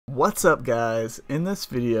What's up guys? In this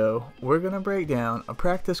video we're going to break down a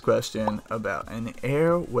practice question about an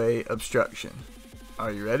airway obstruction.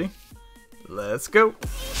 Are you ready? Let's go!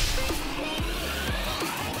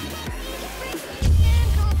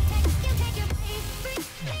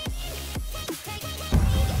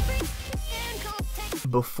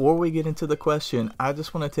 Before we get into the question, I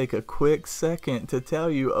just want to take a quick second to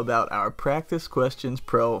tell you about our Practice Questions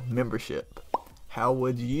Pro membership. How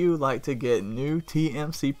would you like to get new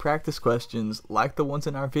TMC practice questions like the ones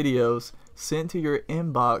in our videos sent to your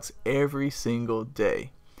inbox every single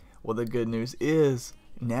day? Well, the good news is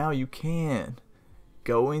now you can.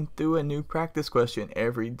 Going through a new practice question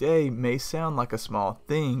every day may sound like a small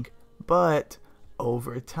thing, but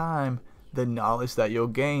over time, the knowledge that you'll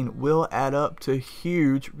gain will add up to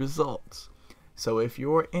huge results. So if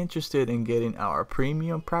you're interested in getting our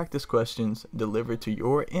premium practice questions delivered to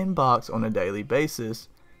your inbox on a daily basis,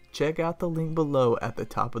 check out the link below at the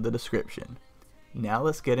top of the description. Now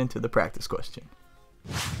let's get into the practice question.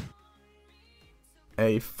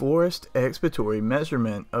 A forced expiratory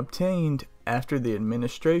measurement obtained after the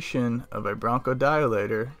administration of a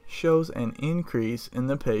bronchodilator shows an increase in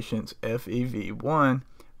the patient's FEV1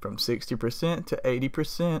 from 60% to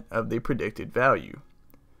 80% of the predicted value.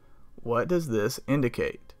 What does this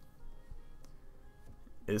indicate?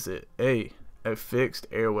 Is it A, a fixed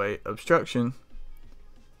airway obstruction,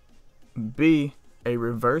 B, a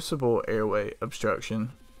reversible airway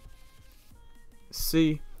obstruction,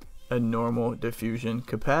 C, a normal diffusion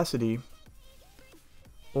capacity,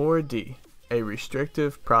 or D, a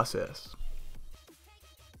restrictive process?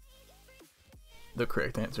 The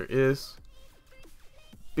correct answer is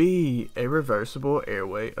B, a reversible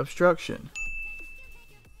airway obstruction.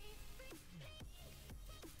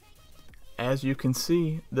 As you can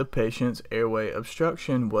see, the patient's airway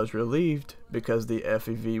obstruction was relieved because the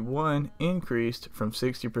FEV1 increased from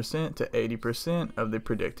 60% to 80% of the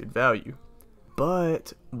predicted value.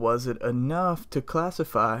 But was it enough to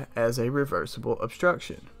classify as a reversible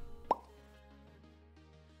obstruction?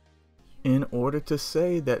 In order to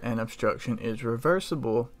say that an obstruction is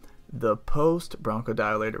reversible, the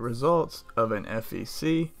post-bronchodilator results of an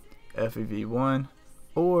FVC, FEV1,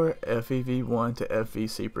 or FEV1 to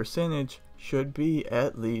FVC percentage should be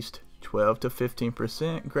at least 12 to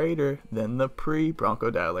 15% greater than the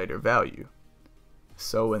pre-bronchodilator value.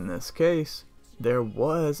 So in this case, there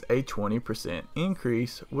was a 20%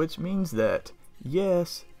 increase, which means that,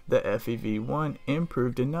 yes, the FEV1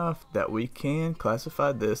 improved enough that we can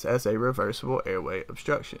classify this as a reversible airway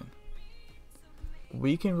obstruction.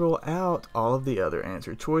 We can rule out all of the other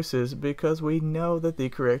answer choices because we know that the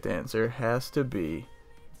correct answer has to be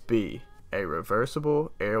B, a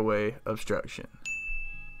reversible airway obstruction.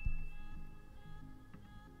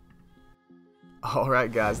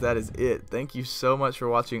 Alright guys, that is it. Thank you so much for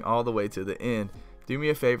watching all the way to the end. Do me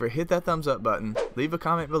a favor, hit that thumbs up button, leave a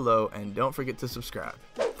comment below, and don't forget to subscribe.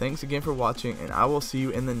 Thanks again for watching, and I will see you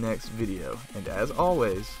in the next video. And as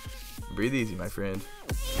always, breathe easy, my friend.